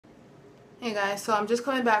Hey guys, so I'm just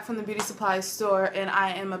coming back from the beauty supply store and I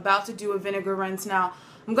am about to do a vinegar rinse now.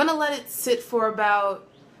 I'm going to let it sit for about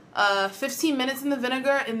 15 minutes in the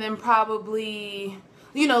vinegar and then probably,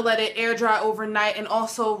 let it air dry overnight and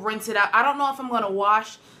also rinse it out. I don't know if I'm going to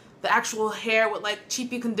wash the actual hair with like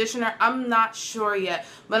cheapy conditioner. I'm not sure yet,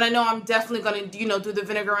 but I know I'm definitely going to, do the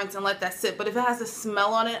vinegar rinse and let that sit. But if it has a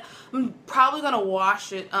smell on it, I'm probably going to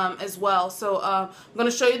wash it as well. So I'm going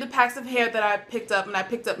to show you the packs of hair that I picked up, and I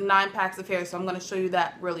picked up 9 packs of hair, so I'm going to show you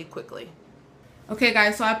that really quickly. Okay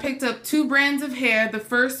guys, so I picked up 2 brands of hair. The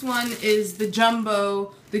first one is the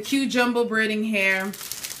Q Jumbo braiding hair,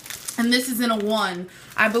 and this is in a 1.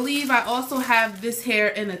 I believe I also have this hair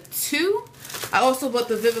in a 2. I also bought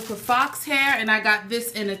the Vinegar Fox hair, and I got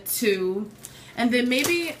this in a 2. And then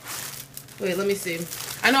maybe, wait, let me see.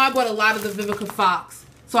 I know I bought a lot of the Vinegar Fox.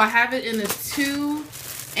 So I have it in a 2,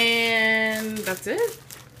 and that's it?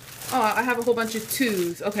 Oh, I have a whole bunch of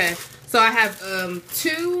 2s. Okay, so I have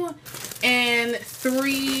 2 and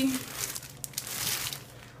 3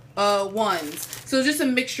 1s. So just a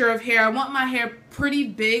mixture of hair. I want my hair pretty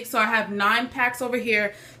big, so I have 9 packs over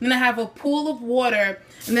here. Then I have a pool of water,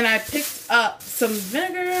 and then I picked up some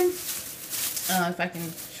vinegar. If I can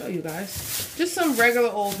show you guys, just some regular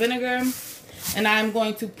old vinegar, and I'm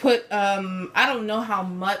going to put I don't know how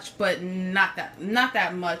much, but not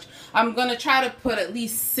that much. I'm gonna try to put at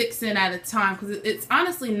least 6 in at a time because it's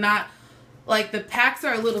honestly not. Like, the packs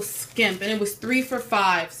are a little skimp, and it was 3 for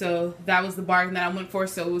 $5, so that was the bargain that I went for.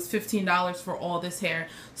 So it was $15 for all this hair.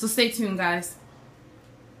 So stay tuned, guys.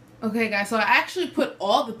 Okay, guys, so I actually put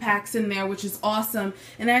all the packs in there, which is awesome.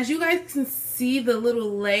 And as you guys can see, the little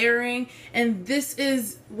layering, and this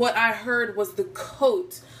is what I heard was the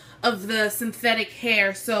coat of the synthetic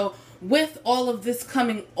hair. So with all of this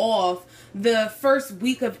coming off, the first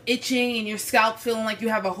week of itching and your scalp feeling like you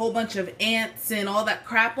have a whole bunch of ants and all that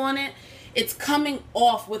crap on it, it's coming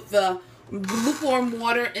off with the lukewarm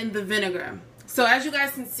water and the vinegar. So as you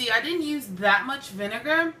guys can see, I didn't use that much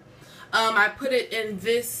vinegar. I put it in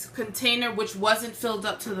this container, which wasn't filled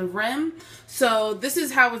up to the rim. So this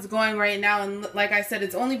is how it's going right now. And like I said,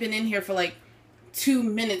 it's only been in here for like 2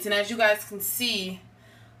 minutes. And as you guys can see,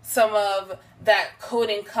 some of that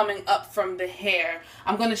coating coming up from the hair.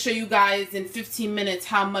 I'm going to show you guys in 15 minutes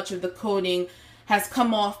how much of the coating has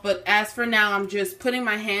come off, but as for now, I'm just putting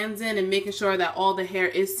my hands in and making sure that all the hair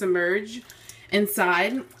is submerged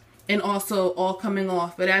inside and also all coming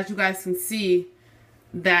off. But as you guys can see,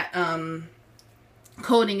 that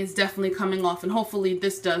coating is definitely coming off, and hopefully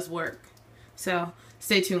this does work. So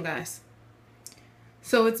stay tuned, guys.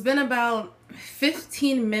 So it's been about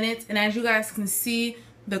 15 minutes, and as you guys can see,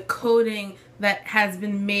 the coating that has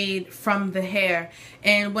been made from the hair.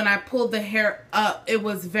 And when I pulled the hair up, it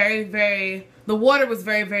was the water was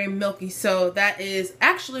very milky. So that is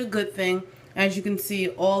actually a good thing, as you can see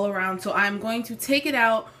all around. So I'm going to take it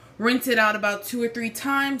out, rinse it out about 2 or 3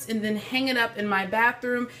 times, and then hang it up in my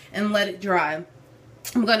bathroom and let it dry.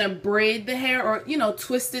 I'm going to braid the hair, or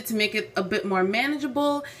twist it to make it a bit more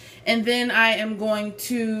manageable, and then I am going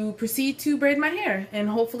to proceed to braid my hair, and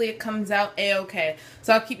hopefully it comes out a-okay.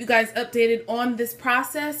 So I'll keep you guys updated on this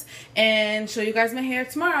process and show you guys my hair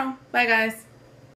tomorrow. Bye guys.